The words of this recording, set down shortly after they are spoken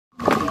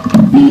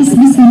Please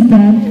be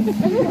seated.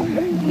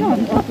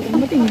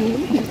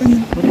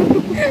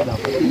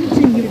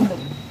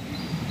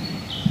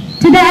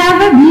 To the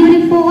ever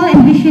beautiful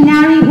and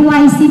visionary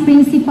OIC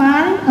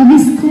principal of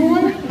the school,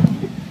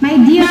 my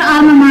dear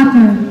alma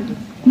mater,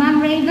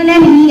 Ma'am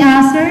Regalan E.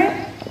 Aser,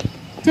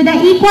 to the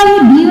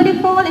equally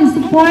beautiful and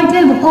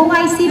supportive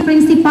OIC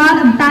principal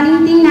of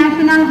Talinting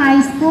National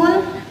High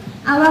School,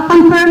 our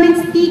confirming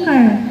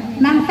speaker,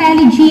 Ma'am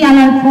Feli G.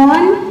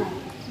 Alarcon,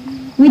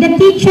 with the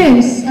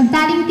teachers of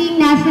Talinting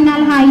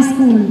National High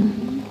School,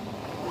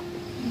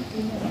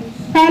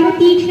 fellow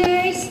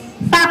teachers,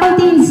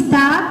 faculty and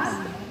staff,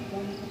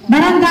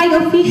 barangay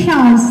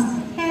officials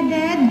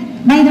headed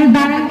by their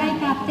barangay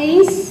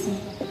captains,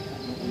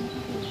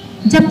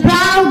 the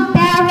proud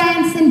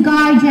parents and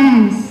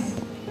guardians,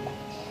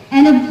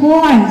 and of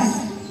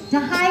course,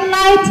 the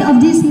highlight of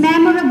this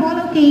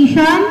memorable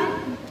occasion,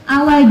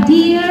 our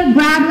dear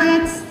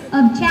graduates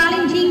of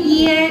challenging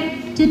year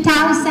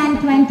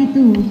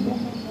 2022.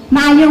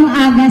 Maayong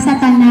aga sa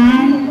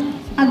tanan.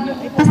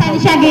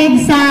 Pasensya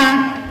gid sa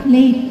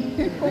late.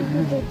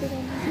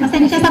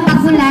 Pasensya sa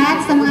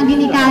pagbulat sa mga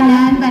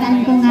ginikanan.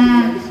 Balaan ko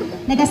nga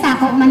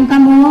nagasako man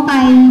kamo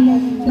kay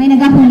may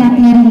nagahulat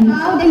nga rin.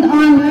 Proud and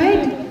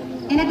honored.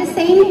 And at the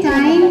same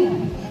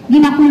time,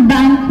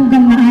 ginakulbaan ko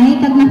gamay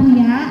kag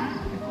nahuya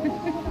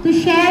to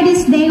share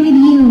this day with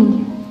you.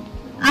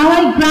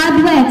 Our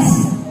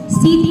graduates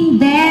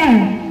sitting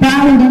there,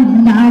 proud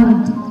and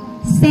loud,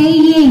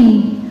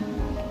 saying,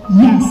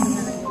 yes.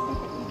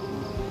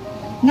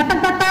 Nga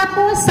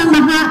pagtatapos ang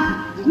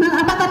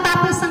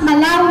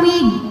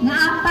malawig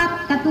nga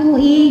 4 ka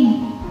tuig,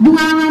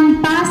 dungangan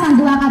pa sa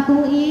 2 ka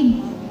tuig,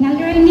 nga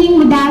learning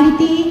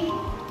modality,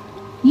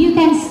 you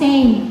can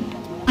say,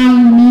 I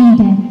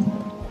made it.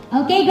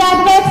 Okay,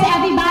 graduates,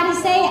 everybody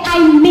say, I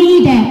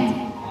made it.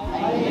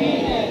 I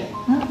made it.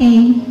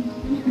 Okay.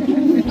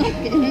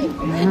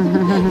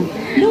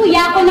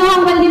 Luya ko na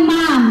ang wali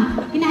ma'am.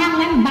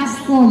 Kinahanglan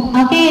basko.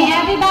 Okay,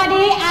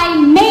 everybody, I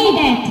made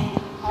it.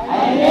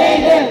 I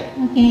made it.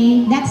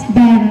 Okay, that's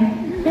better.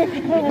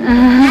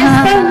 As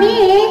for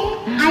me,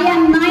 I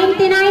am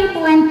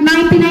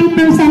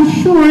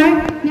 99.99%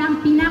 sure na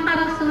ang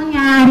pinakarason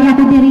nga ari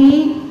ako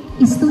diri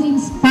is to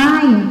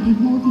inspire and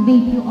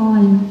motivate you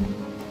all.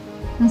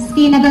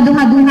 Maski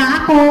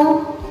nagaduha-duha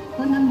ako,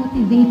 kung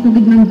na-motivate ko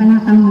bigman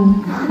balakang mo.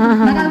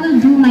 But I will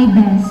do my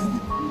best.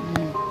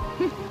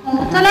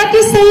 So let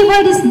you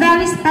savor this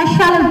very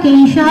special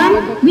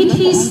occasion, which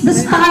is the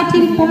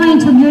starting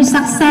point of your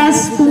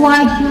success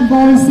towards your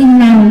goals in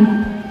life.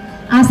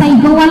 As I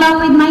go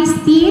along with my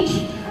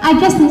speech, I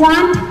just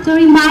want to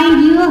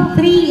remind you of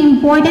 3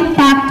 important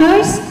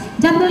factors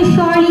that will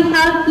surely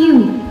help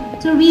you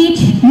to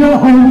reach your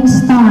own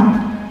star.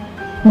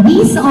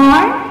 These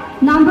are,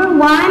 number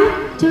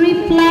 1, to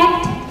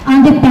reflect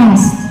on the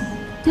past,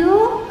 2,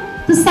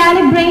 to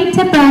celebrate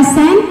the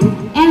present,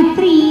 and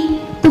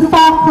 3, to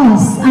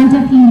focus on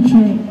the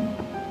future.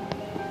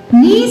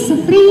 These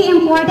 3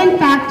 important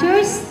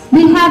factors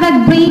will have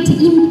a great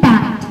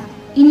impact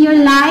in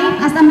your life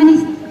as a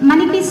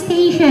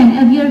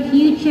manifestation of your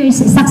future's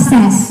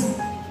success.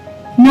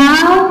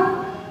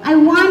 Now, I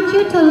want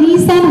you to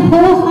listen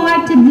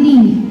wholeheartedly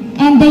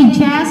and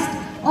digest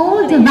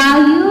all the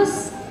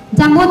values,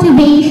 the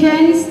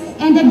motivations,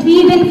 and the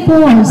driven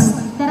force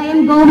that I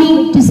am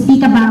going to speak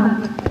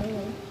about.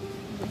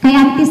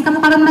 Kaya artist ka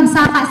mo karon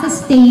magsaka sa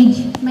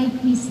stage, may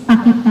quiz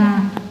pa kita.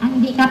 Ang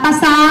hindi ka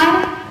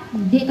pasar,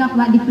 hindi ka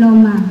kuha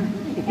diploma.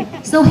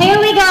 So here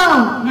we go.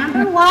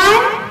 Number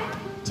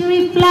 1, to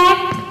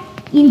reflect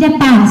in the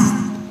past.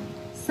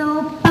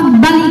 So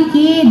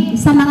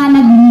pagbalikid sa mga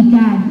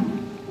nagligad.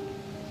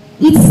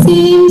 It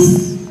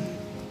seems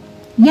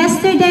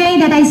yesterday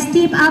that I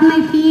stepped up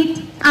my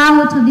feet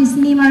out of this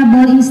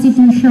memorable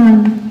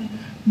institution.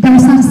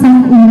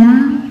 Daw-sang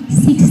una,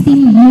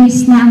 16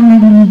 years na ang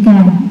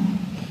nagligad.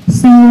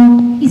 So,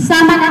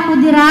 isa man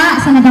ako dira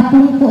sa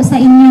nagapungko sa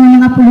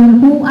inyong mga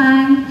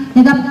pulungkuan,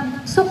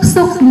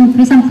 nagasuksok ng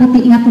prisang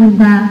puti nga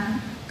tuba,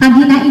 kag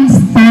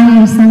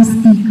gina-inspire sa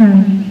speaker.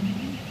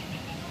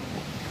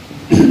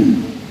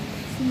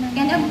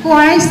 And of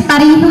course,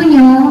 pareho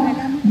nyo,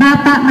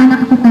 bata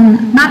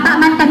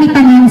man kami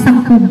tanan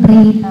sang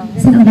kubre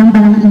sa udang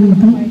balang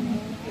hindi.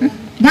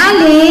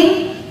 Galing,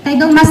 kay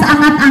doon mas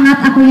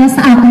angat-angat ako yan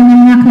sa aking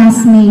mga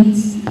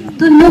classmates.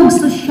 Tunog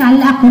sosyal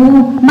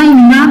ako, may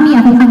mami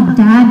ako kang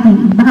daddy.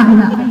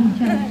 Bahala kayo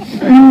dyan.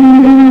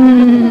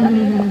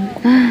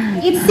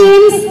 It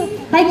seems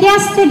like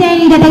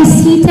yesterday that I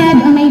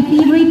seated on my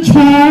favorite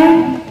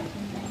chair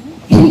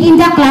in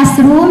the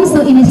classroom,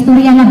 so in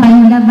istorya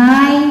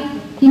labay-labay,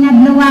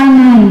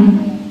 kinadlawanay.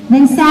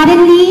 Then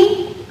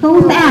suddenly,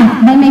 caught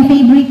up by my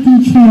favorite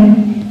teacher.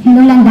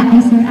 Hello lang da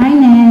kay Sir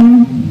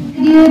Arnel.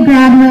 Dear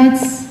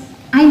graduates,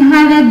 I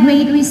have a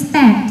great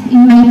respect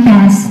in my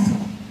past.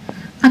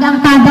 Kag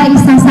ang kada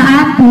isa sa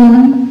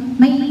aton,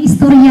 may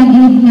istorya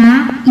gid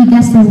nga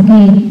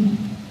igasugid.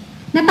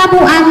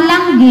 Natabuan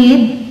lang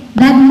gid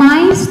that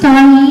my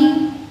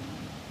story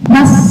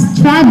was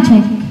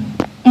tragic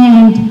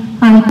and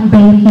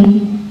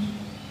heartbreaking.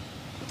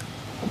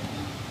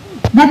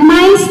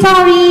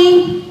 story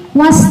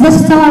was the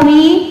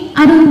story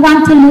I don't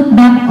want to look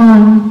back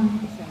on.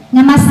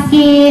 Nga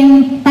maskin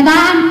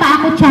tagaan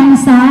pa ako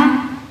tsansa,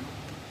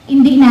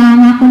 hindi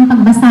na akong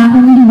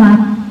pagbasahon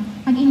liwat,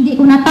 pag hindi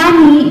ko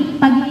natani,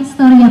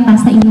 pag-istorya pa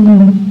sa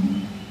inyo.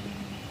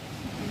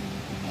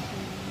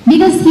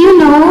 Because you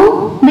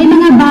know, may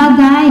mga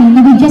bagay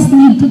na we just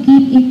need to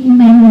keep it in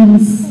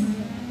memories.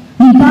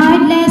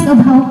 Regardless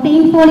of how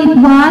painful it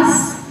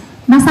was,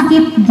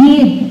 masakit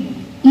gid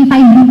if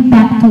I look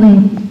back to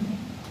it.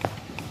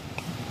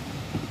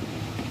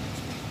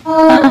 So,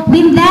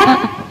 when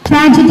that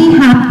tragedy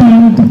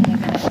happened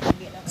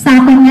sa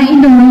akin nga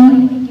Iloy,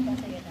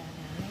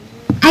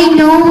 I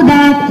know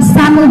that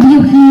some of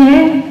you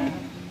here,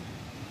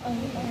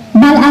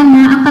 balaan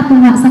na ang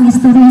katunga sa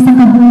istorya sa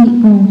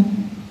kabuhi ko.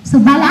 So,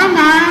 balaan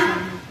na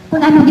kung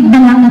ano gid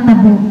balang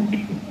natabo.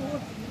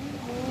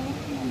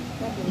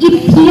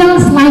 It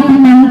feels like a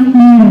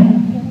nightmare.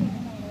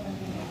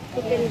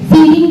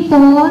 Feeling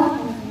ko,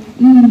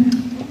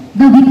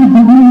 gawin na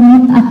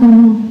bagulot ako.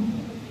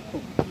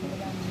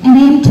 And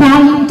I'm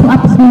trying to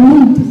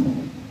uphold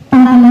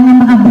para lang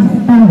na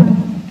makabagtaw.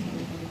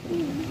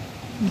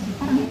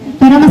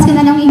 Pero mas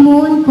kinalang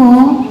imuon ko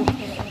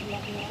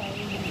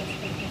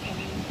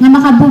na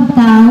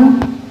makabugtaw,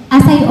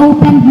 as I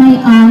opened my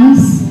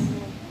eyes,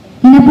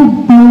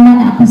 hinabugtaw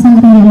na ako sa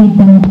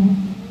realidad.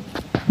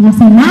 Na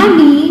si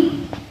Mami,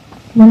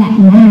 wala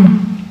na.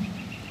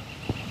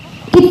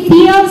 It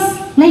feels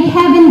like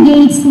heaven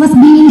gates was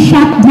being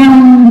shut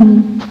down on me.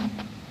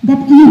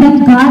 That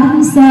even God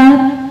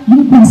Himself,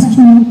 yung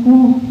question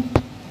ko.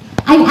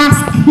 I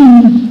asked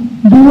Him,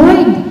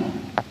 Lord,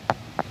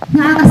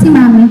 nga kasi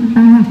Mami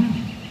pa.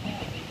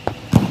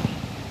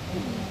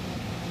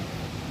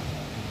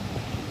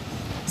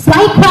 So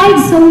I cried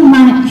so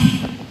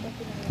much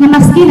na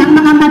maskin ang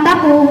mga mata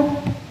ko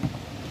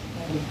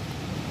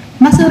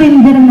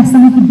masurrender na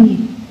sa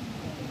hibig.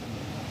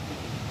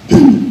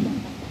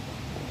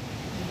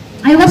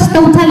 I was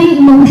totally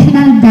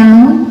emotional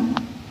down,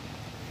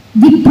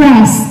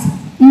 depressed,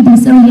 and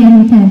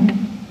disoriented.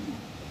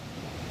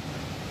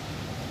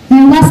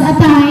 There was a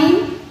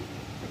time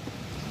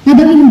na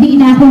daw hindi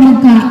na ako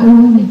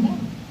magkaon.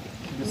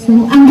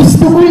 So, ang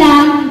gusto ko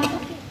lang,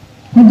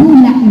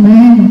 madula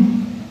naman.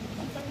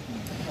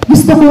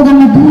 Gusto ko nga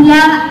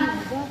madula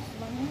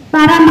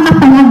para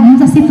makapalagin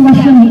sa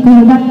sitwasyon ko.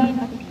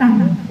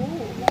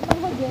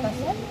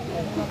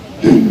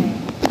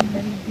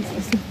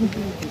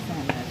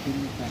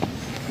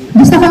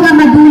 Gusto ko nga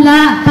madula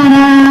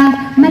para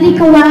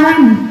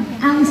malikawan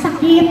ang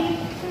sakit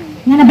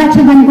nga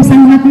nabatsugan ko sa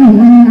mga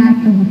tulungan nga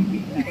ito.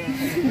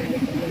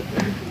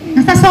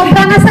 Nasa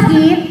sobra nga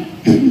sakit,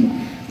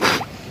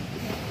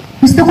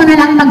 gusto ko na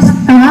lang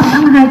mag-stop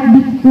ang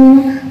heartbeat ko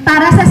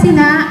para sa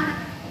sina,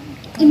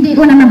 hindi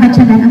ko na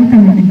mabatsugan ang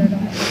tanan.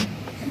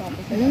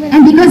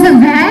 And because of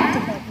that,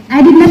 I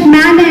did not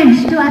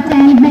manage to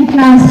attend my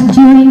class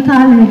during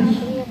college.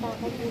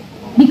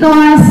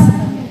 Because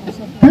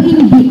kung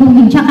hindi ko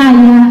gidya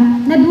kaya,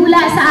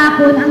 nadula sa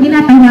akon ang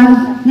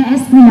ginatawag nga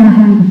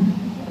eskwelahan.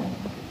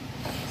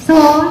 So,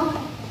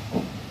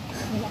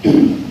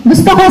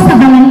 gusto ko sa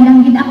balay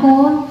lang gid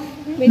ako,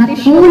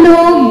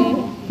 matulog,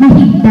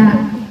 mahigda.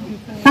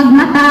 Pag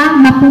mata,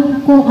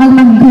 mapungko o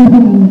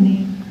magduhong.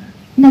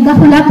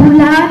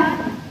 Nagahulat-hulat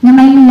na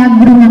may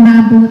milagro na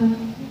mabot.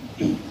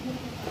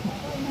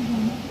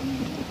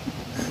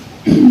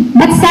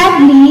 But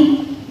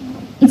sadly,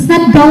 it's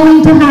not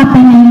going to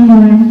happen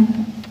anymore.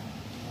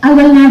 I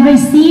will never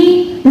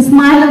see the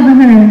smile of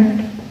her.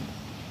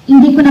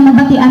 Hindi ko na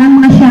mabatian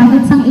ang mga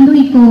syagot sang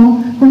iloy ko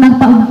kung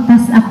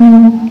magpaugtas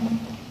ako.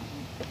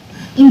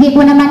 Hindi ko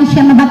naman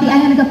siya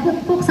mabatian na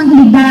nagapukpuk sang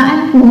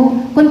hiligdaan ko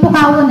kung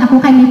pukawon ako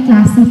kay may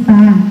klase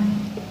pa.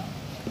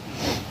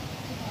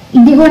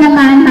 Hindi ko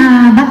naman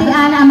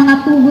mabatian ang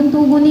mga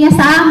tugon-tugon niya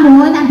sa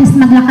amon antes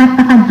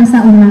maglakat-takad ko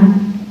sa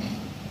una.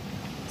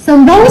 So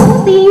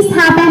those things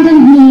happened to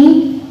me,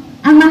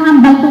 ang mga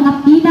ambal ko nga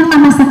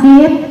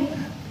pinakamasakit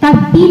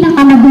kag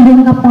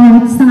pinakamadulong ka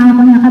parts ng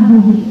akong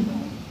nakabuhi.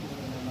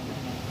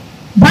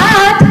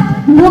 But,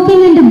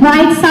 looking in the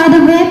bright side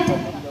of it,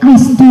 I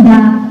stood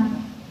up,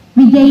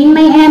 regained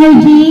my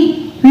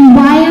energy,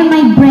 rewire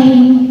my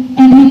brain,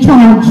 and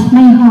recharge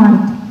my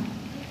heart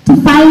to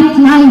fight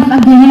life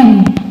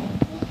again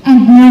and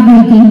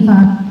never give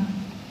up.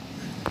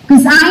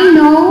 Because I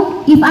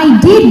know, if I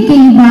did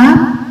give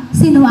up,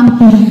 sino ang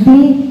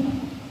pwede?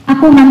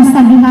 Ako man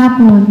sa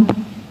gihapon.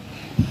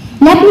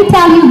 Let me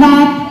tell you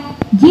that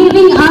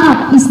giving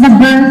up is the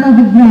birth of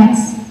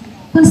regrets.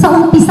 Kung sa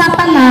umpisa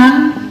pa lang,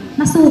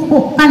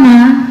 masuko ka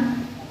na,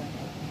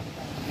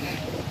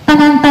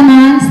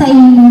 tanan-tanan sa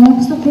inyo,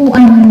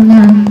 sukuan mo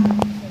na.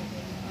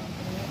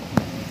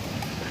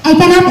 I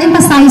cannot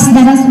emphasize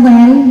that as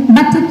well,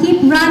 but to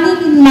keep running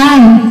in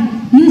life,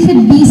 you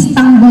should be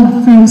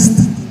stumbled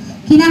first.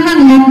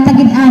 Kinahanglan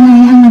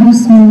tagid-anay ang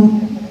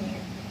madusmo.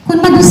 Kung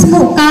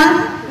madusmo ka,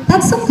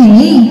 that's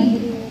okay.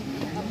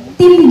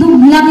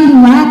 Tindog lang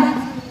liwat,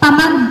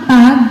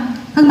 pamagpag,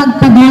 ang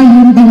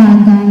magpadayon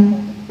dalagan.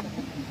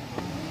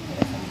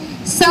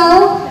 So,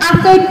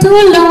 After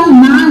 2 long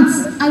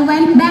months, I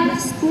went back to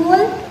school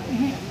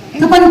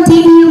to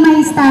continue my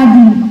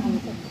study.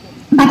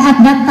 But at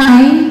that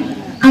time,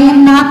 I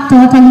am not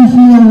totally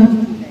healed.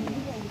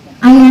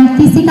 I am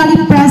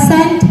physically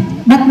present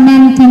but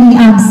mentally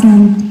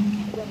absent.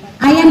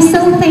 I am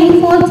so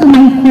thankful to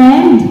my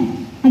friend.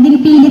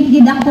 Naging pilit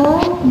gid ako,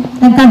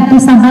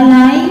 nagkadto sa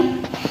balay.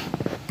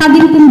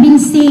 Kaging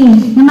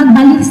kumbinsi na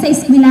magbalik sa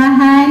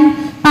eskwelahan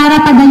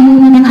para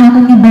padayunan ang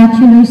akong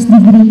bachelor's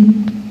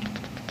degree.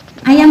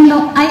 I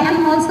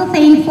am also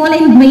thankful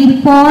and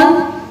grateful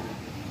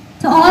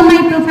to all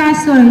my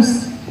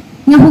professors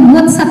nga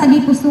hugot sa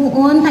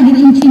tagipusoon,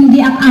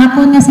 tagin-intindi ang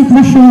akon nga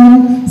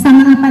sitwasyon sa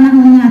mga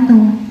panahon nga to.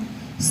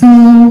 So,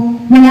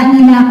 wala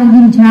nila ako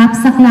gin-drop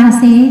sa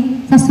klase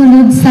sa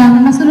sulod sa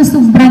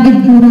masulusubra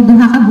gid puro 2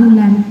 ka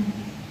bulan.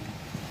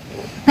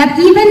 That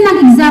even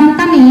nag-exam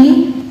kami,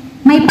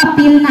 may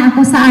papel na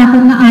ako sa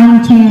akon nga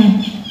armchair.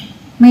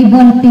 May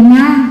ballpen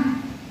na.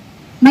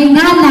 May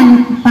ngalan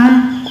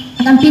pa.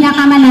 At ang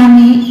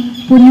pinakamalami,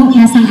 puno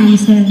na sang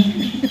answer.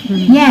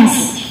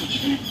 Yes.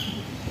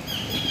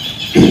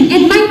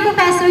 And my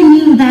professor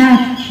knew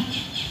that.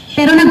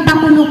 Pero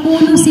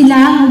nagpakuno-kuno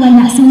sila,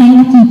 wala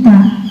silang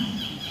nakita.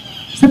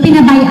 So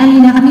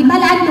pinabayaan nila kami,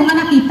 balaan ko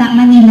nga nakita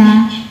man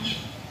nila.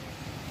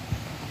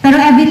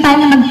 Pero every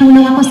time na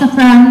magtulong ako sa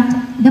front,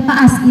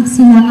 dapaas-it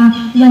sila nga,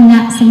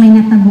 wala silang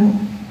natabo.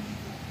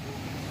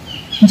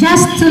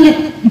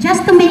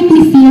 Just to make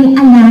me feel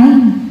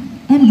alive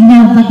and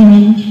love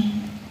again.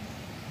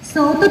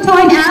 So to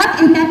turn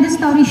out and cut the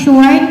story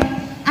short,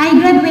 I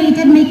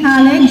graduated my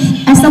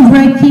college as a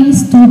working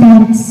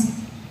student.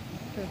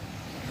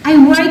 I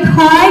work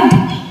hard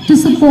to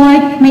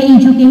support my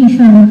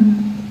education.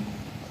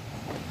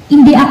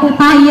 Hindi ako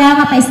kaya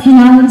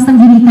mapa-eskwelahan sa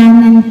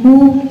ginikanan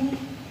ko.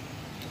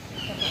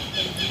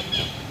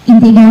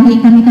 Hindi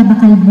gani kami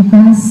kabakal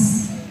bukas.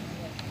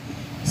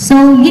 So,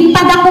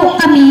 ginpadako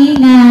kami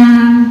na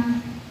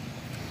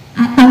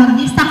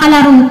sa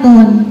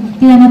kalaruton.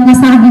 Tinanok na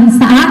saging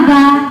sa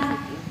aga,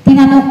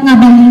 tinanok nga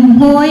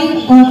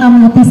balinghoy o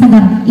kamuti sa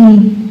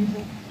gabi.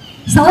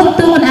 Sa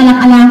untun,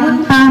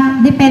 alang-alangon pa,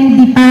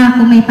 depende pa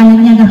kung may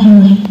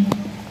palanyagahon.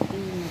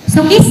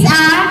 So,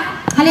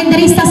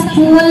 halindari sa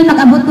school,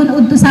 mag-abot kun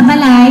udto sa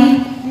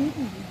balay,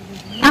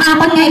 ang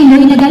akon nga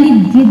iloy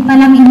nagalidgid pa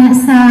lang ina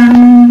sa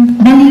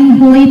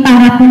balinghoy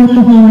para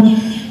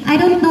pulutuhon. I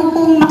don't know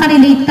kung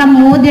makarelate ka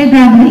mo, dear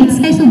graduates,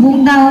 kay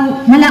subong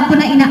daw, wala ko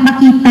na ina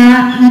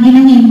makita nga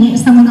ginahimo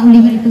sa mga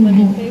uling tubo.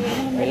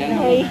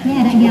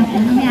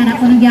 Mayara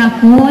ko na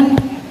gyapon.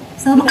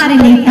 So,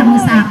 makarelate ka mo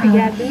sa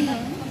akin.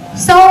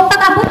 So,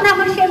 pag-abot na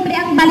ko, syempre,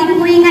 ang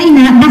balinghoy nga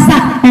ina,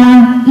 basa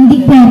pa,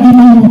 hindi pwede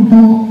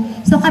maluto.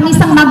 So, kami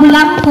sang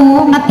magulang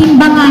ko,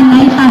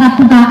 matimbanganay para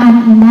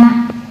pudaan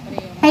ina.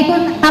 Kaya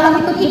kung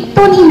tawag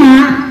ito nina,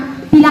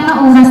 pila ka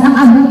oras ang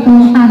abuto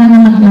para na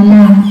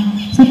magmala.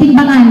 So,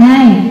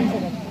 timbanganay.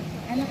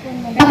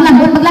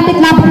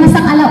 Paglapit-lapit na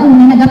sang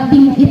alauna,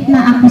 nagapingit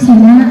na ako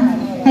sila.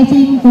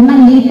 Kasi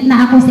kumalit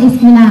na ako sa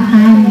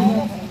eskwelahan.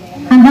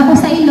 Handa ko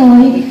sa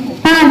Iloy,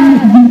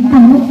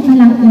 tanok na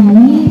lang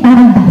ini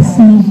para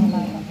basi.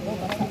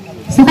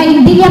 So,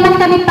 kaya hindi naman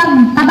kami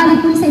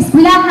pagkabalik sa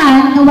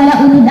eskwelahan na wala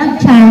unod ang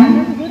tiyan.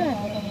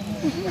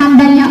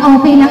 Handa niya,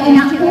 okay lang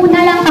ina. Una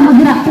lang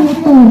kamugra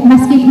puto.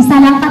 Maski isa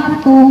lang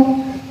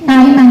kaputo,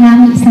 tayo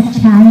manami sa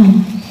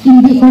tiyan.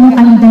 Hindi ko na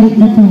kami dalit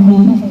na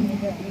tuloy.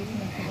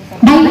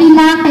 Dahil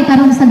ila, kay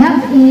karong sa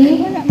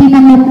gabi,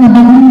 tinanok na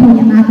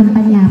balinghoy ang aking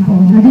panyapo.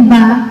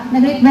 Diba?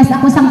 Nag-request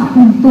ako sa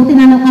makunto,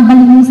 tinanok na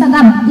balinghoy sa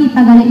gabi,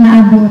 pagalit na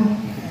abot.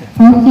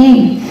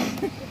 Okay.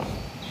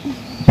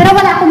 Pero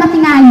wala akong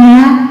matingaya.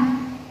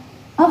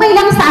 Okay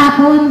lang sa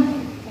akon.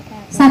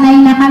 Sanay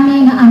na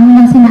kami nga amo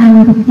lang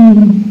sinaang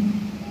routine.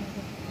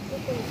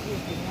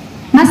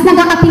 Mas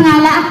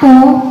nagkakatingala ako,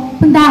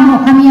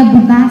 pundaho kami ang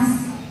bugas.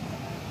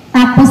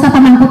 Tapos sa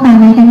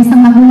pamangkutanay, kami sa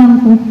magulang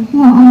ko,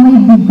 wow, may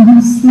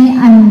bugas, may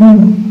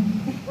alo.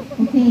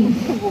 Okay.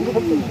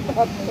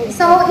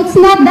 So, it's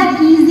not that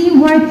easy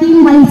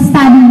working while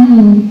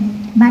studying.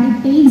 But it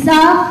pays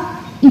off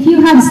if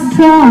you have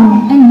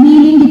strong and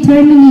willing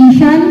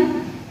determination,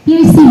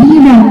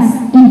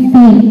 perseverance, and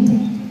faith.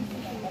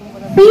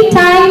 Free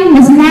time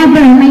was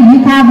never my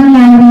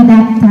vocabulary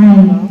that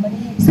time.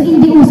 So,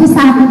 hindi uso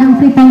sa akin ang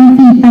free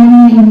time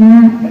niya ina.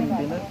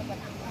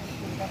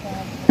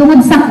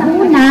 Tungod sa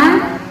una,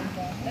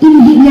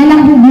 hindi niya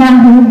lang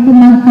huglahog kung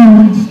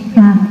mag-college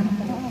ka.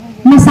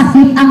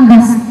 Masakit ang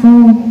gasto.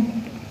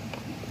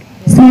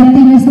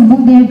 Swerte niyo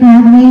subok, dear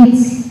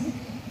graduates.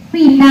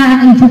 Free na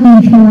ang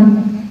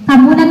education.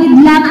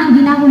 Kamunagid lang ang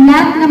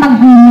ginahulat na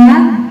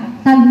magbulag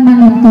kag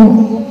manuto.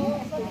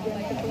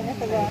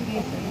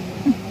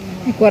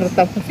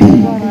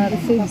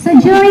 So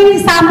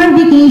during summer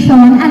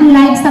vacation,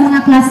 unlike sa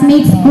mga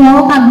classmates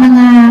ko kag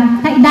mga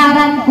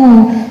kaidaran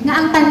ko, nga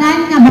ang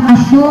tanan nga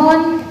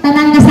bakasyon,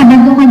 tanan nga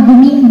Sabado kag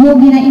Domingo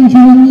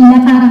gina-enjoy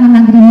nila para nga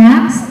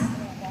mag-relax,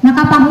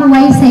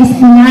 nakapahuway sa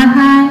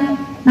eskwelahan,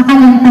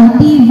 nakalantaw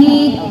TV,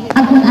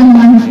 at kung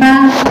ano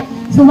pa.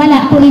 So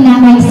wala ko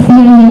ina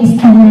ma-experience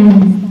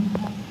tanan.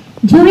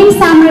 During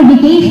summer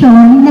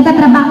vacation,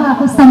 nagtatrabaho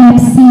ako sa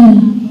MEPSI.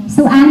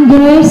 So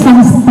under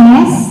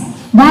SASTES,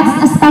 that's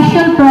a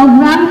special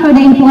program for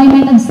the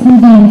employment of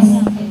students.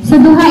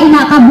 So duha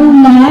ina ka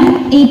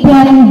bulan,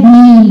 April and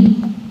May.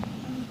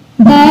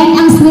 Then,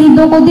 ang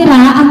sweldo ko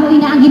dira, amo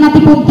ina ang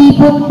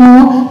ginatipon-tipon ko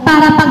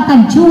para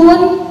pagka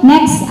June,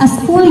 next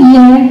school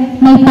year,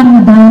 may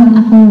pang-down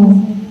ako.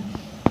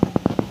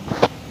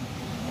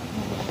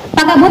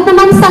 Pag-abot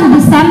naman sa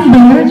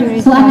December,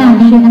 so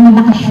anagin ang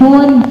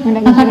bakasyon,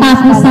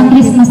 pagkatapos sa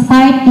Christmas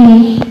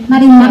party,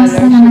 ma-relax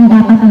na naman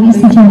dapat ang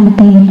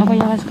estudyante.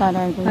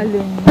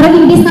 Pero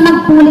imbis na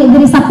magpuli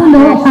diri sa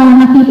pulo, para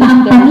nakita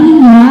ang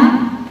pamilya,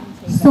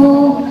 so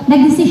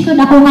nagdesisyon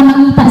ako nga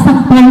mangita sa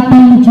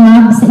part-time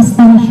job sa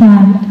istansya.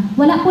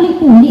 Wala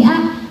puli-puli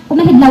kung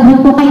mahidlawin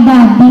ko kay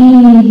daddy,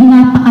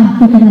 ginapakad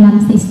ko na lang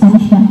sa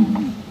istansya.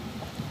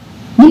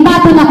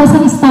 Limbaton ako sa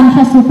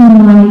istansya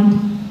supermarket.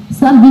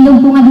 So, ang bilog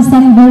ko nga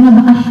December na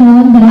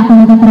bakasyon, dala ako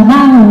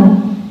nagtatrabaho.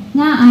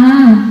 Nga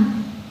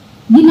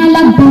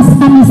ginalagpas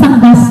kami sa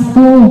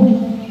gasto.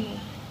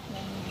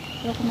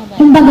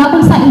 Kumbaga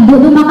kung sa ido,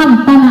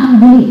 dumakagta na ang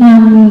buli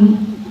namin.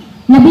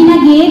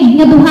 Nabinagid,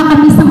 nga duha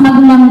kami sa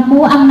magulang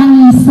ko ang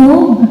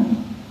nangisog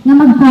nga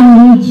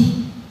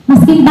mag-college.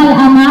 Maskin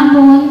dala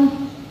namon,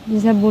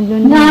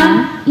 nga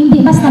hindi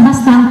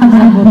basta-basta ang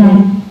pag-aaral.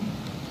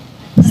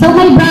 So,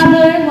 my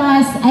brother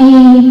was a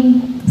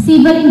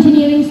civil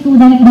engineering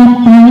student that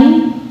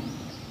time.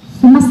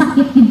 So,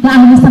 masakit din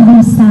kaano sa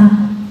bulsa.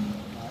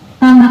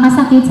 Tama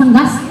kasakit sa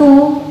gasto,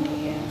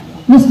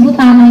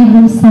 musbutan na yung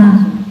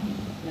bulsa.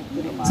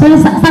 So,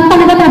 saan pa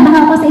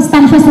nagtatrabaho ko sa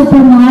istansya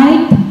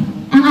supermarket,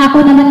 ang ako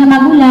naman na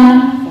magulang,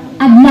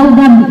 adlaw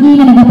gabi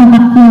na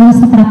nagpapamakyo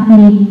sa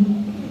truckling.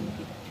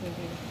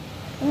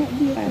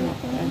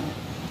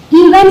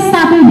 Even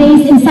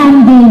Saturdays and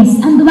Sundays,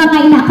 ang duwa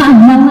nga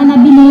inakaadlaw na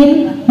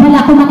nabilin,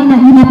 wala ko man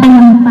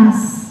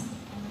inapalampas.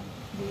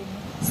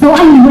 So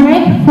I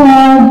worked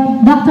for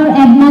Dr.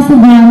 Edna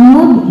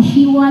Suganog.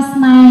 She was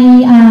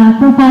my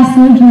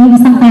professor during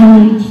isang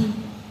college.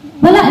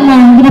 Wala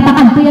lang,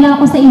 ginapakad ko lang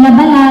ako sa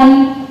ilabalay,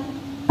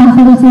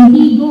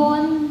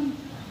 pagsurusuligon,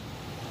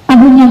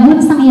 pabunyagon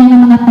sa iya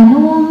ng mga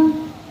tanong,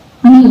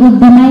 maniod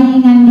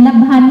gamay nga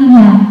nilabhan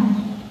nila.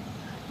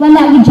 Wala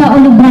gidya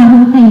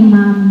ulubrahon kay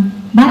ma'am.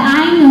 But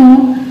I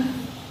know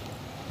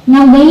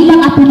na way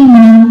lang ato ni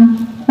ma'am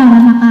para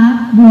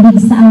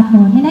makabulig sa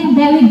ako. And I'm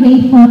very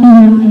grateful to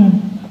Ma'am Ed.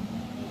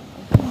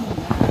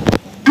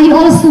 I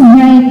also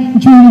work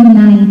during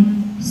night.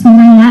 So,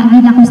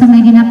 mayagin ako sa may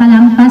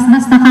ginapalampas,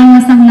 basta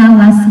kaya sang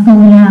lawas, go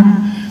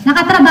lang.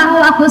 Nakatrabaho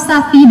ako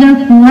sa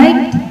feeder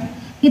port.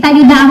 Kita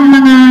nila ang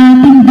mga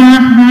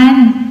tindahan.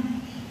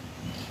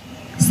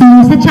 So,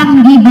 sa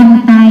Tianggi,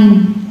 Bantay.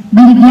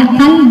 Baligya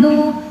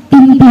kaldo,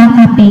 timpla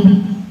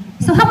kape.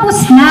 So,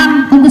 hapos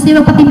lang. Kung gusto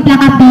nyo patimpla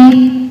kape,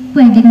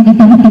 pwede nyo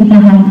dito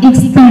matimplahan.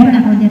 Expert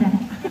ako dira.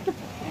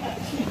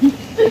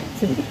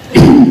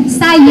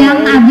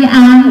 Sayang, abi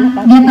ang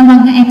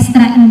ginatawag na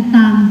extra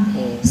income.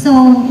 So,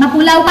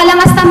 mapulaw ka lang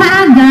hasta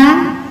maaga,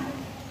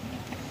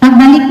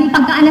 pagbalik mo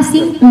pagka alas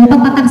 5,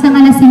 pagpatagsang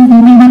alas 5,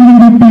 may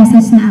 100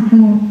 pesos na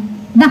ako.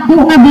 Dako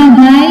ka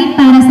bagay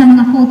para sa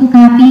mga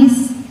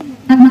photocopies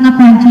at mga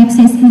projects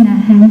sa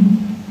eskwelahan.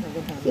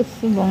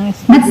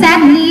 But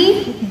sadly,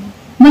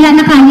 wala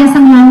na kaya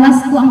sang lawas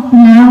ko ang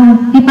pulaw.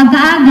 Di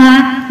pagkaaga,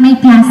 may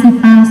klase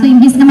pa. So,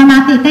 imbis na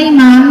mamati kay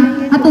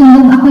ma'am,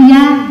 matulog ako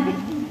yan.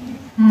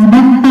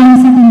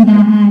 Bantay sa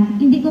tindahan.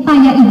 Hindi ko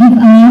kaya i-give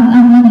up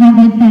ang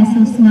 100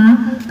 pesos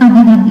nga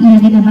kada iya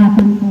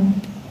ginabaton ko.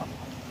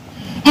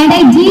 And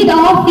I did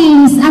all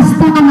things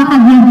hasta ka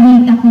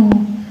makagraduate ako.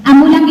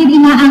 Amo lang gid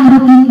ang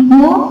routine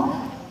ko.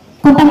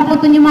 Kung tampo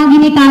yung mga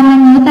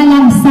ginikanan mo,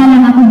 talagsa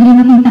lang ako diri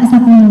makita sa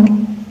puno.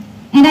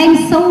 And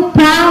I'm so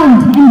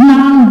proud and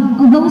proud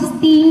of those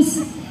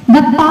things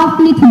that taught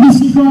me to be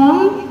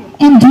strong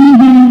and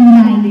driven in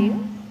life.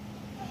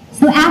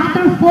 So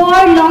after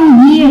 4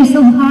 long years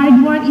of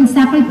hard work and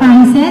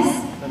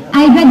sacrifices,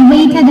 I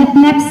graduated at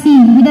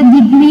MEPSI with a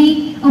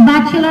degree of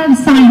Bachelor of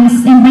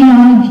Science in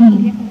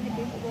Biology.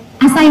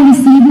 As I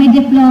received my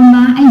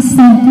diploma, I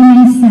said to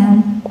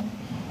myself,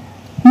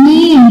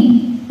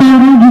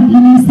 para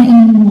gipinin sa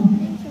inyo.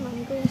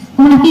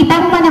 Kung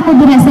nakita ko man ako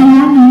dura sa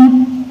langit,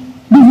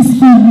 this is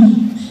for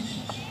me.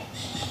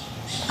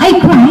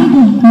 I cried,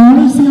 of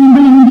course, nung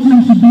balang hindi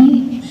man hibi.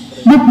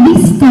 But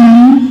this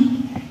time,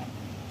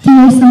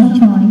 tears of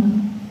joy.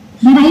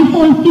 That I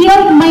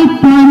fulfilled my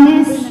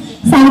promise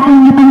sa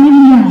akong na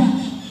pamilya,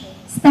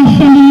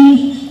 especially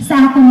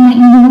sa akong na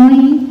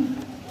inuwi,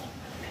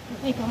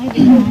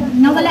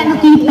 na wala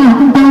nakita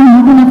kung paano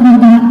ako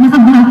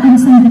nakabakan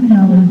sa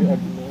naglawa.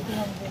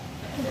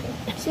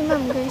 Si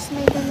Ma'am Grace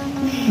may dalang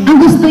Ang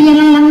gusto niya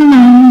lang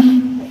naman,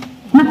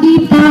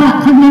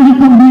 makita at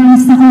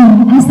na-recognize ako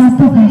as a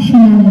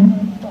professional.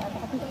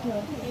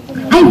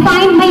 I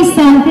find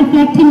myself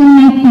reflecting on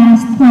my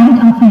past quite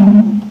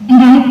often. And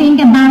I think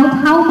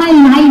about how my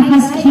life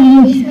has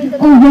changed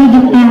over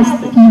the past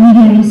few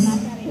years.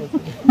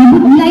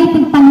 Nabudlay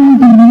itong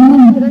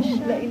panungdunong,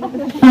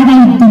 but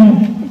I did,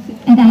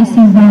 and I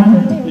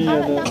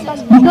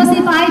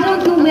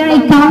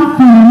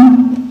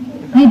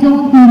outcome, I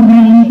don't know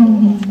where I'm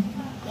going.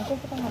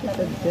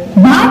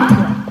 But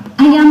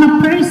I am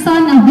a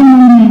person of the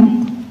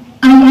moment.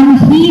 I am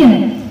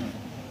here,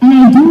 and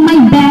I do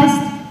my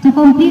best to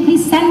completely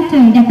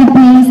center at the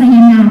place I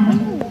am at.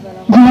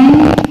 Then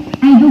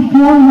I go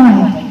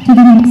forward to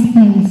the next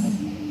place.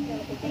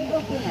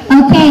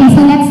 Okay,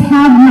 so let's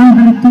have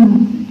number 2.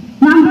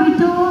 Number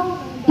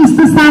 2 is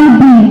to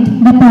celebrate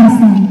the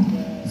present.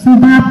 So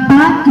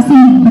dapat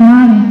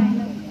isinibran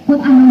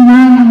kung ano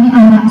man ang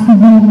iara sa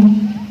buhay.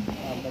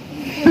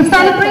 To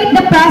celebrate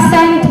the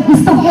present is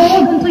to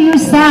hold on to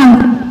yourself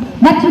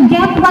that you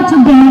get what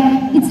you get,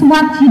 it's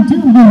what you do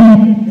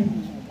with it.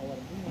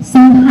 So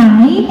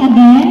hi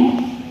again,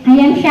 I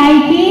am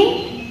Shaiki,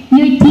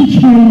 your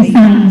teacher in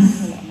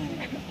science.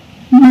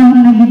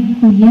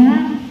 Mangnagid ko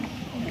yan.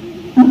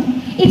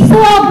 It's so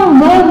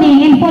overwhelming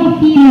and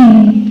fulfilling,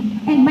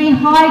 and my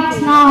heart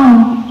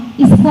now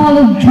is full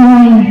of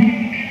joy.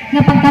 Na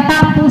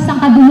pagkatapos ang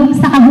kadulong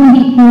sa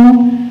kabuhi ko,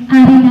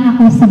 ari na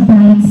ako sa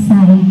bright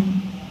side.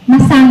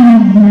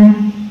 Masangag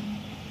na.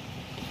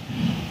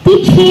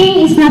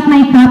 Teaching is not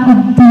my cup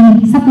of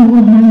tea sa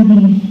tuod ng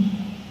day.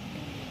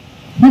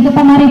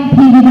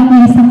 Nagpamaripigid ako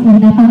isang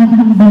una pang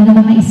naghambal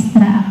na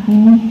maestra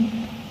ako.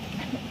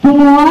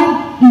 Tungod,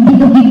 hindi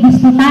ko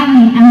gusto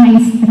tanin ang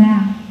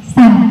maestra.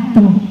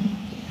 Sabto.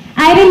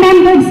 I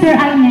remembered Sir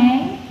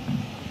Arnel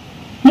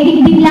na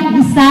hindi lang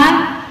isa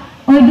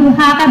o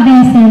duha ka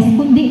beses,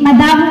 kundi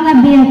madamo nga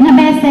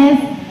beses,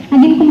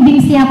 naging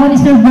kumbinsi ako ni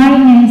Sir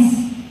Barnes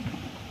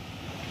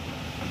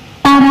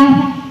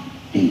para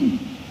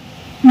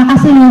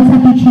makasunod sa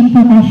teaching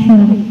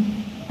profession.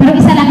 Pero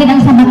isa lang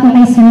ang sabat ko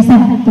kay Sir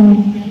Sabto.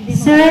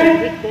 Sir,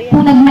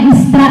 kung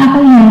nagmaestra ako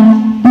yan,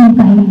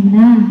 tugay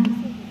na.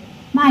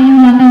 Maayong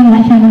lang kayo wala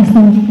siya ng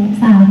suko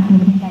sa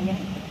akin.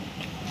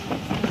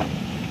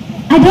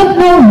 I don't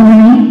know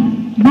why,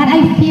 but I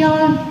feel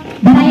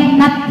that I am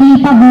not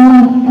capable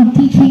of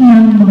teaching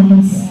young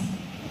boys.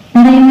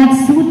 That I am not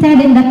suited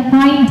in that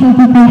kind of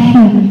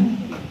profession.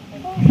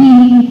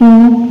 Feeling ko,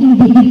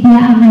 hindi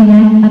bigla ang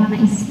ngayon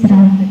magmaestra.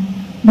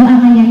 Do ang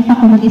ngayon pa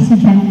ko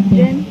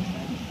mag-estudyante.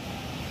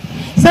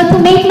 So to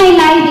make my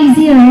life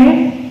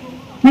easier,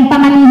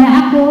 nagpamanila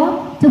ako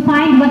to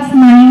find what's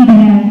mine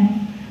there.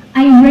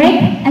 I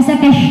worked as a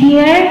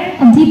cashier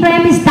of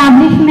different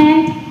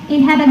establishments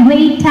and had a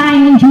great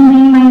time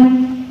enjoying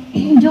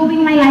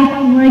my life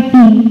of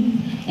working.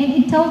 And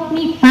it took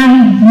me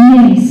 5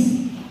 years.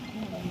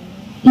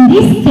 In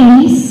this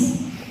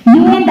case,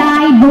 you and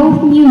I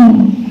both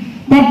knew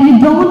that you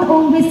don't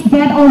always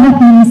get all the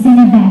things in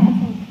a bag.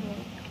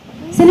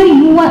 So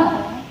you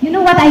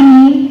know what I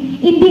mean?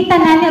 Hindi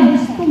tanan na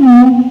gusto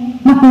mo,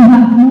 makuha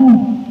mo.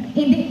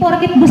 Hindi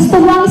porket gusto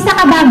mo ang isa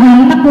ka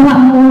bagay, makuha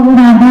mo o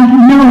urada.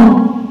 No.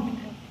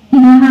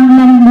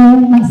 Hinahanglan mo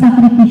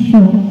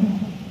magsakripisyo.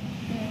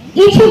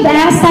 Each of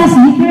us has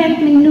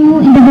different menu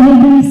in the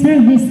delivery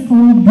service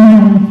called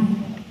dahil.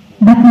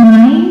 But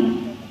mine,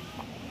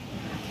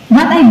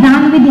 what I've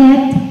done with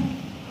it,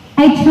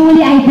 I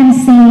can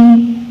say,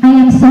 I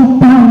am so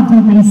proud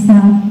of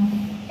myself.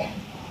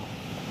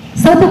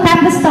 So to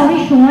cut the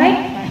story short,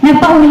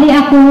 nagpauli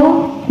ako,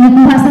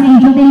 nagkuha sa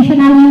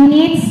educational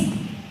units,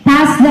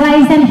 passed the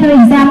licensure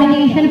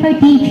examination for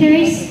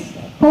teachers,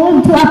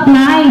 called to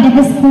apply at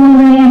the school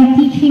where I am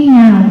teaching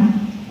now.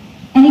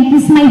 And it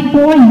is my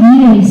 4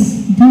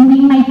 years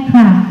doing my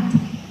craft,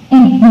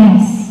 and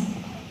yes,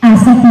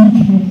 as a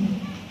teacher.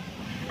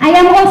 I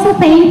am also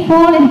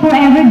thankful and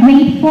forever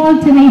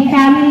grateful to my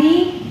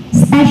family,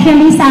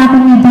 especially sa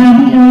akong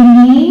Daddy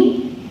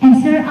Erling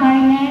and Sir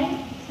Arnel,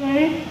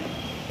 Sir,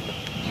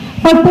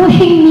 for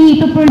pushing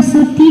me to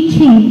pursue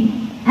teaching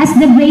as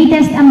the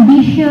greatest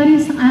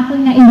ambition sa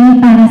akong nga iyon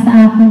para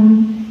sa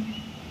akong.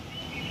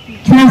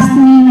 Trust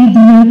me, my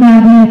dear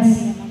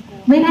graduates,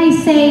 when I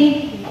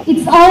say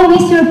it's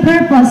always your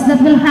purpose that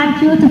will hunt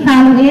you to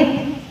follow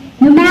it,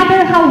 no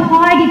matter how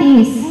hard it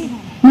is,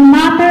 no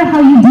matter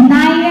how you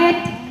deny it,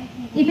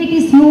 if it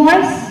is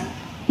yours,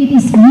 it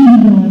is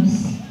really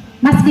yours.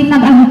 Maski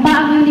mag-ano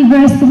pa ang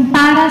universe kung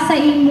para sa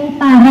imo,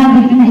 para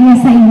bigna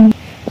sa imo.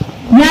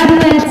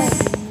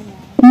 Graduates,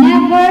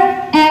 never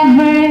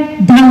ever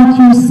doubt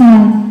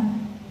yourself.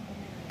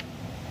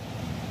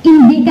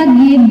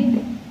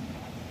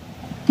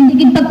 Hindi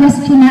gid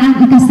pag-question na ang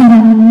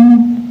ikasaran mo.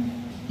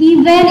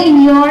 Even in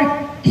your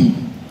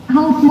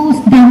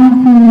outmost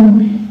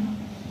downfall,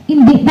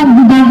 hindi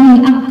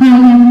pagdudahi ang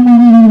kayang mo.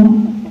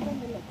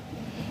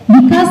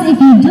 Because if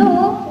you do,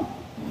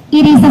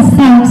 it is a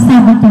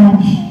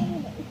self-sabotage.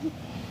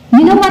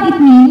 You know what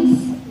it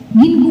means?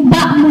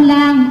 Ginuba mo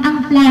lang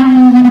ang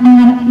plano na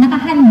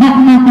nakahanda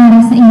na para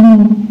sa inyo.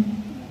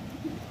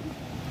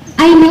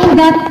 I know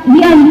that we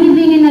are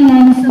living in a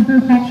land of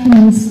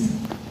perfectionists.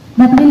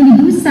 But when we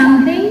do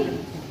something,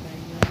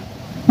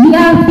 we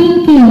are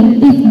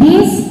thinking if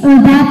this or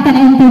that can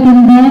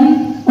entertain them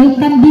or it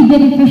can be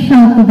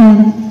beneficial to them.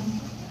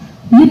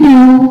 You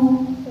know,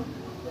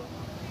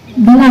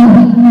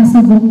 galawin na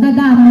subok,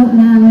 gagamo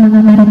na ang mga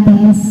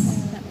marites.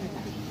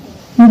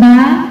 Diba?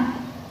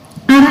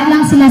 Ara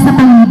lang sila sa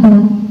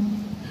palibot.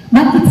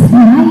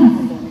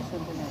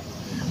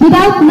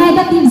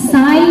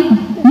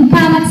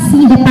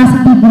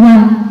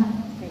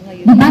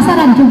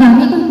 sa radyo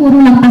gani, kung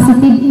puro lang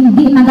positive,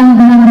 hindi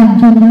maganda ang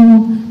radyo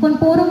mo. Kung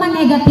puro man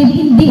negative,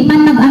 hindi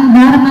man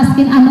mag-andar,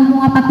 maskin ano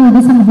mo nga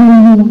patuloy sa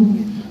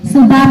volume.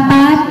 So,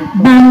 dapat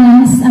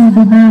balance ang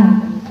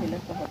buhay.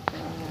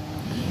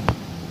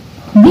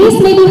 This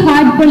may be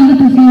hard for you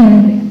to hear.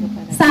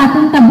 Sa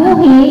atong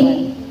kabuhi,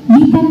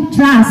 we can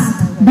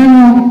trust the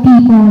wrong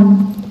people.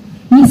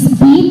 We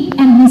speak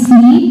and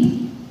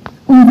mislead,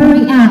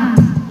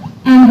 overreact,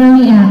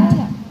 underreact.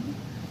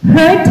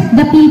 Hurt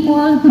the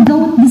people who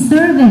don't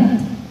deserve it.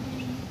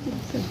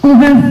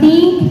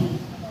 Overthink,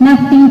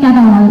 not think at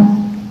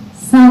all.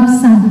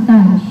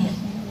 Self-sabotage.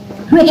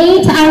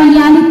 Create a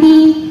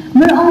reality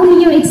where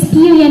only your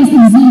experience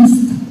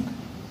exists.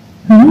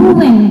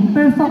 Ruin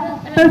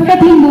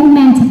perfectly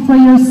moment for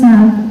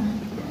yourself.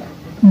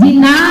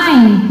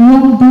 Deny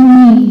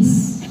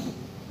wrongdoings.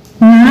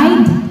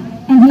 Lied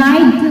and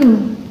lied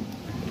to.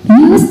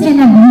 Used and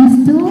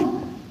abused to.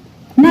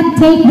 Not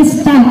take the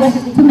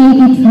steps to make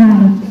it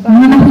right.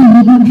 Mga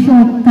mahilig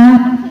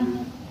mag-shortcut.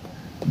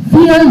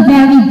 Feel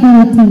very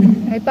guilty.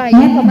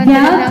 Let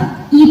guilt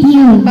eat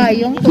you.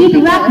 Hit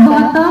rock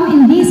bottom,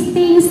 and these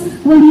things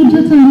will lead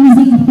you to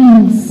losing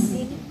things.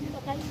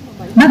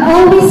 But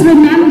always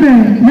remember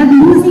that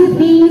losing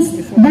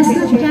things does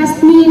not just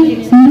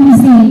mean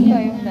losing.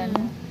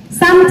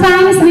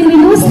 Sometimes when we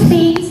lose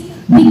things,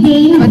 we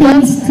gain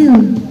things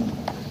too.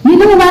 You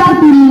know what it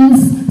means?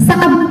 Sa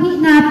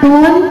kabuhi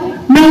naton,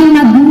 may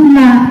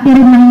nagula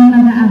pero may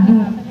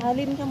mag-aabot.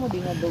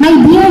 My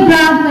dear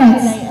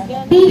graduates,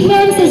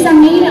 patience is a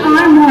main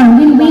armor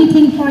when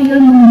waiting for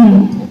your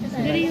moment.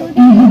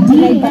 And you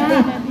did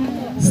that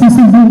sa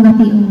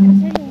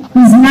subungatiun.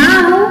 Because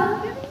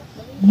now,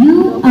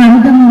 you are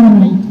the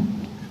moment.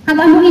 Kag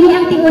ano ini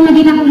ang tiun na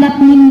ginakulat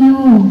ninyo.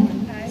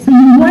 So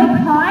you work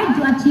hard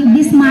to achieve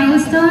this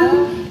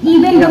milestone,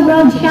 even the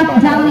world shut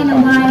down in a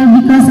while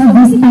because of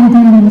this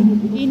pandemic.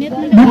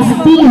 But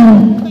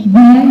still,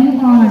 there you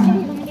are.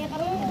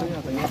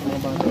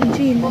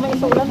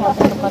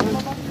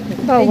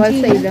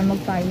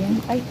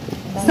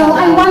 So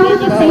I want you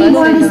to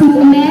savor this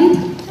moment,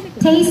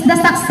 taste the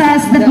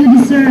success that you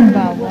deserve,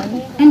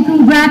 and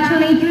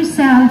congratulate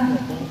yourself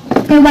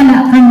kay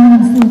wala kang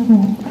nagsuko.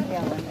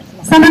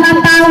 Sa mga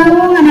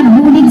tao nga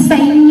nagbulig sa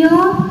inyo,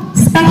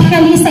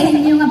 especially sa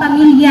inyo nga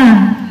pamilya,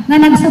 nga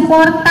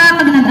nagsuporta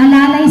kag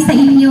nag-alalay sa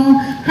inyo,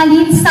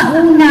 halin sa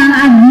una nga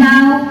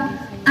adlaw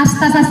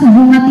hasta sa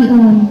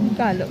subungation.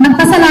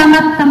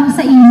 Magpasalamat kamo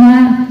sa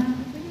ina.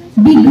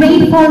 Be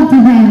grateful to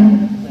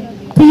them.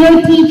 To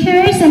your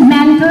teachers and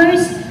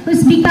mentors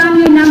who's become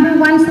your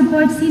 #1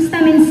 support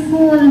system in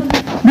school,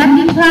 that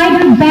we tried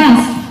our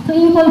best to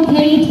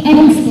inculcate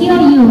and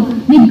instill you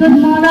with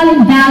good moral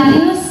and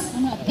values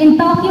and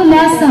taught you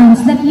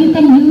lessons that you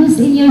can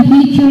use in your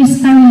future's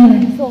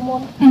career.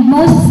 And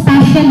most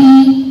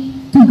especially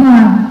to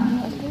God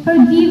for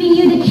giving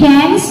you the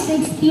chance to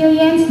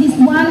experience this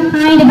one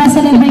kind of a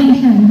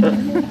celebration.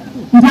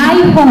 And I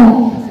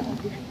hope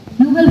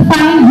you will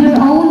find your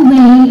own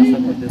way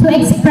to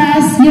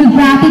express your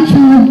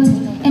gratitude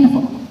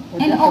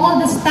and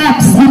all the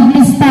steps and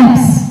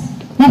missteps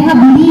that have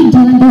led you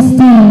on this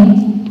day.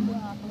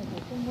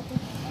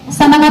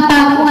 Sa mga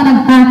tao nga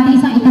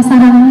nag-practice ang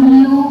ikasarang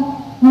ninyo,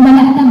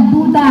 wala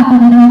nagduda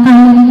kung ano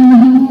kaya ninyo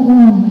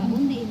mahimuon.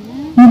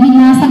 Hindi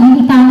na sa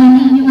ginitangan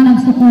ninyo nga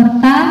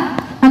nagsuporta,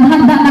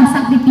 paghanda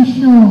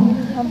magsakripisyo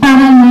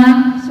para na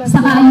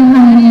sa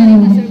kaayuhan ninyo.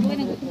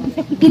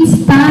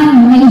 It's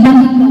time na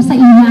ibalik mo sa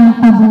inyo ang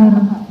pabor.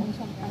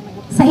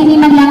 Sa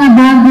iniman lang ang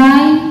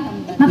bagay,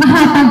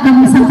 makahatag ka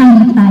mo sa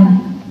kalitay.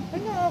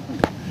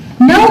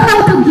 Know how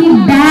to give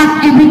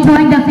back and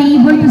return the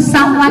favor to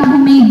someone who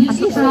made you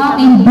strong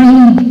and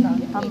brave.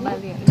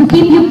 To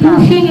keep you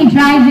pushing and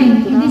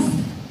driving in this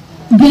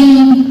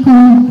game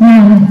called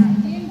life.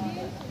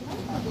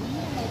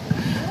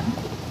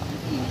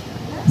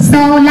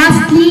 So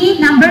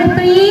lastly, number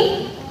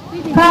 3,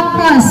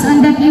 focus on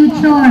the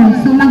future.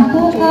 So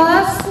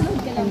mag-focus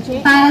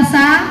para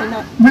sa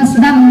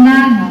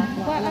basdamlag.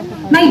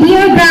 My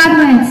dear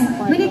graduates,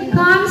 when it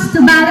comes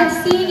to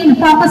balancing and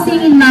focusing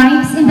in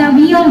lives in the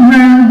real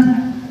world,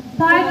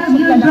 part of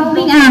your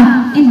growing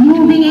up and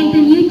moving into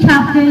new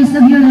chapters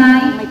of your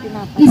life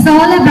is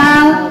all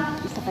about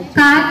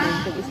catch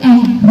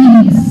and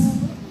release.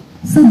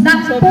 So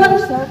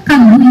dakpon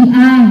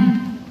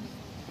kagulian.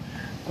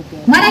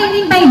 What I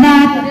mean by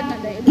that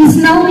is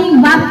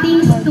knowing what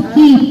things to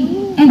keep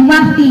and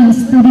what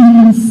things to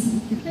release.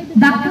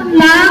 Dakpon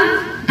lang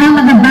ang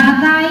mga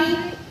bagay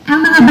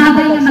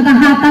na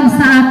maghahatag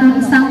sa ating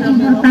isang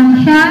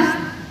importansya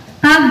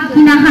pag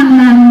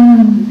kinahanglan.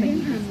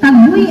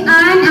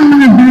 Pagbuhian ang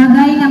mga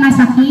bagay na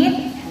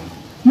masakit,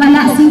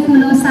 wala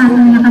simpulo sa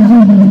ating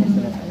nakabuhi.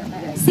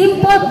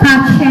 Simple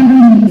catch and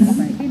release.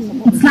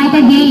 It's like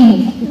a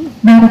game,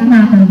 but it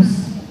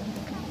matters.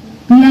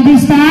 Do you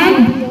understand?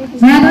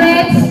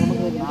 Graduates?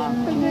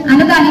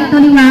 Ano galing to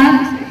liwag?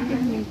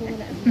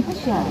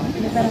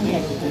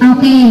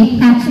 Okay,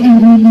 catch and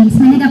release.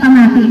 May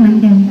nagapamati man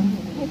din.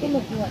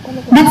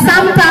 But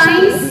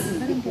sometimes,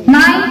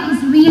 life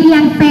is really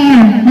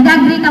unfair.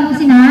 Nag-agree ka mo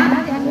sina?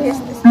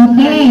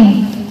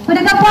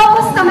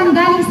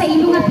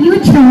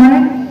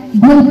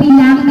 gulpi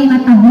lang, may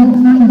matabo,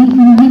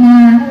 hindi na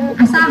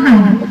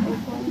asahan.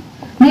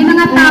 May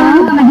mga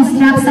tao na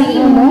ma-distract sa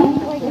iyo,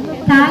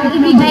 kaya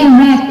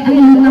i-redirect ang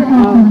iyong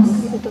focus.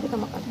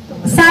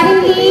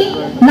 Suddenly,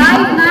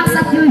 life knocks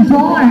at your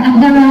door at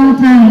the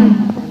wrong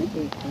time.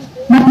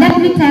 But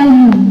let me tell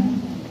you,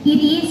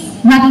 it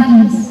is what it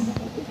is.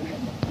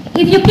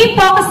 If you keep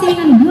focusing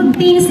on good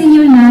things in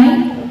your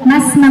life,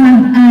 mas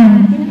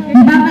mamag-an.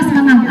 Diba mas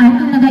mamag-an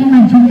kung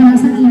nag-imagine ka lang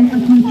sa iyong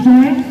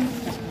future?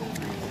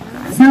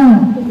 So,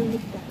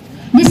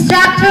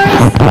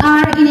 distractors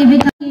are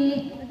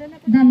inevitably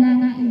dala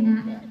na ina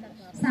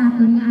sa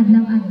aton nga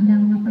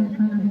adlaw-adlaw nga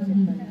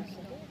pagpangagawin.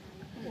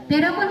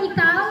 Pero kung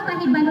ikaw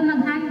kahibalo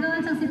mag-handle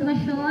sa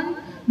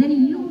sitwasyon, then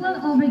you will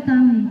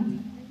overcome it.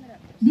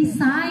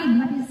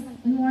 Decide what is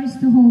yours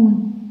to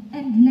hold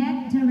and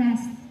let the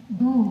rest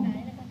go.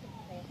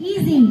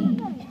 Easy,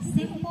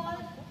 simple,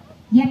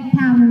 yet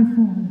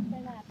powerful.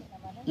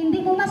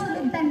 Hindi mo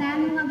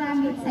masulugtanan mga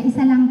gamit sa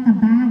isa lang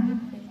kabag.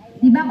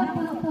 Di ba kung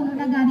puno-puno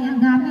na gani ang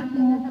gamit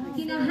mo,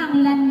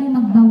 kinahanglan mo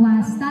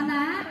magbawas.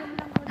 Tama?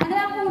 Ano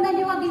ang una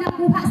nyo ang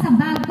ginakuha sa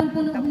bag kung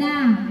puno na?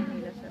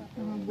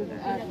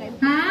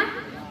 Ha?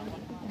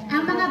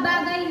 Ang mga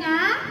bagay na?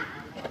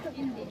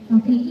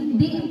 Okay,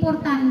 hindi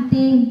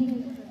importante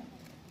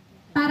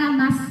para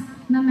mas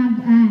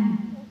mamagaan.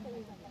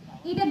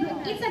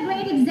 It's a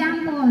great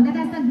example that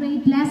has a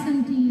great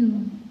lesson to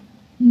you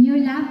in your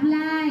love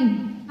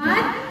life.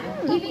 But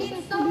if it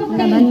is so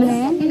case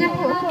and not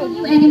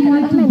helping you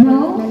anymore to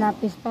grow,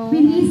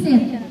 release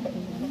it.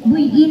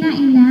 Buy ina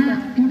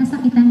kung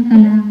nasakitan ka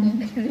lang.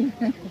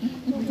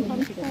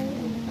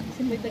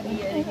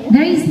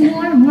 There is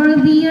more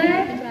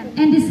worthier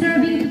and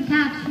deserving to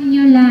catch in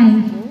your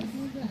life.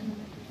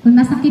 Kung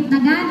masakit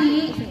na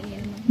gani,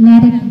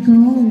 let it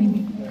go.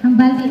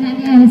 Hambal din na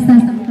ni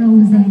Elsa sa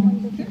Frozen.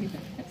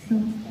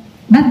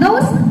 But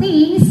those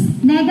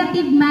things,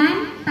 negative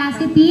man,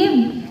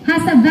 positive,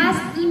 has a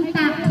vast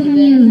impact in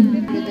you.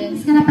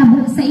 Things na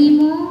natabo sa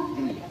imo,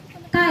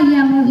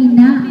 kaya mo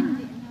ina,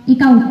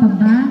 ikaw pa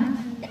ba?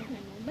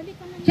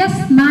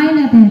 Just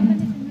smile at it.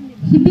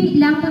 Hibi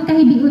lang kung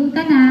kahibiun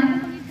ka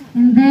na,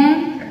 and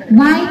then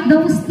wipe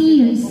those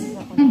tears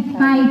and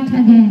fight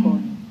again.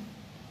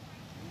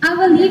 I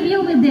will leave you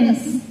with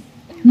this.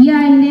 We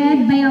are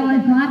led by our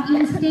gut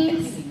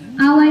instincts,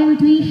 our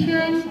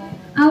intuition,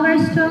 our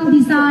strong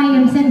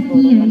desires and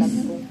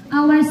fears,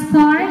 our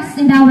scars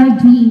and our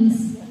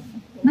dreams.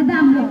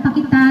 Madamo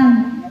pakital,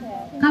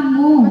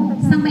 kamo,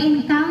 sa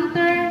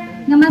ma-encounter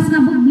na mas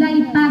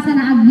mabuglay pa sa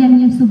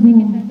naagyan yung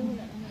subo.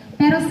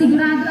 Pero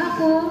sigurado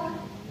ako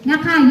na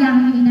kaya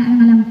nyo ina ang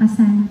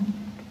malampasan.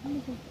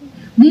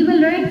 We will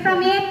learn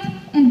from it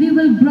and we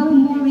will grow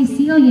more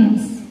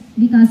resilience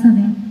because of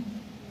it.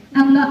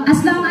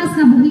 As long as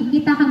nabuhi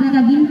kita kang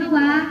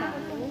nagaginhawa,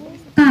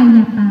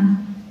 kaya pa.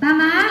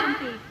 Tama?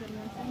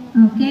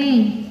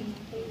 Okay.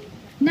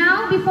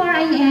 Now, before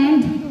I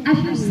end, as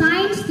your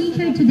science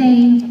teacher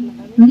today,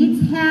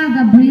 let's have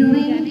a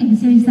breathing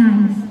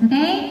exercise.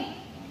 Okay?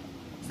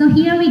 So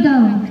here we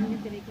go.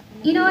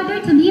 In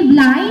order to live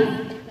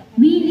life,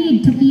 we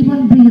need to keep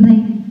on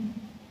breathing.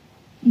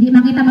 Hindi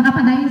man kita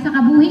makapadayon sa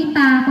kabuhi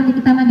ta kung di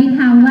kita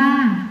maginhawa.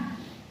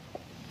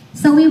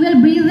 So we will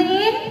breathe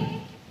in,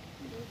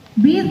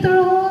 breathe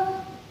through,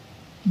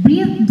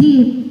 breathe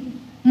deep,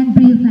 and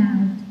breathe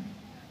out.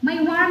 My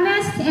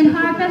warmest and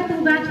heartfelt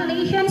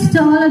congratulations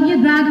to all of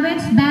you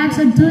graduates batch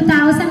of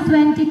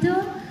 2022.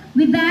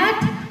 With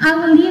that, I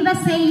will leave a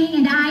saying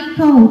and I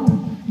quote,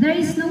 "There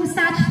is no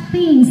such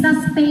thing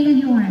as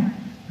failure.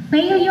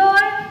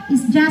 Failure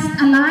is just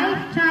a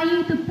life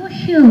trying to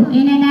push you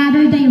in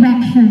another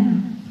direction.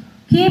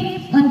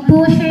 Keep on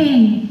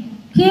pushing.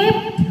 Keep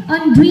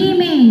on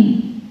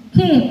dreaming.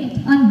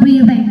 Keep on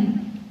breathing."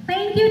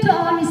 Thank you to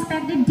all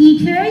respected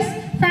teachers,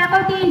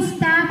 faculty, and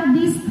staff of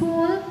this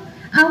school,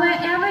 our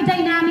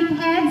ever-dynamic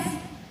heads,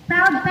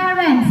 proud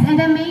parents, and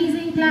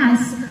amazing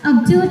class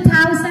of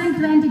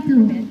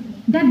 2022.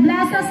 God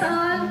bless us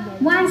all.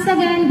 Once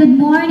again, good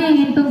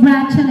morning and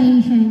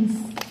congratulations.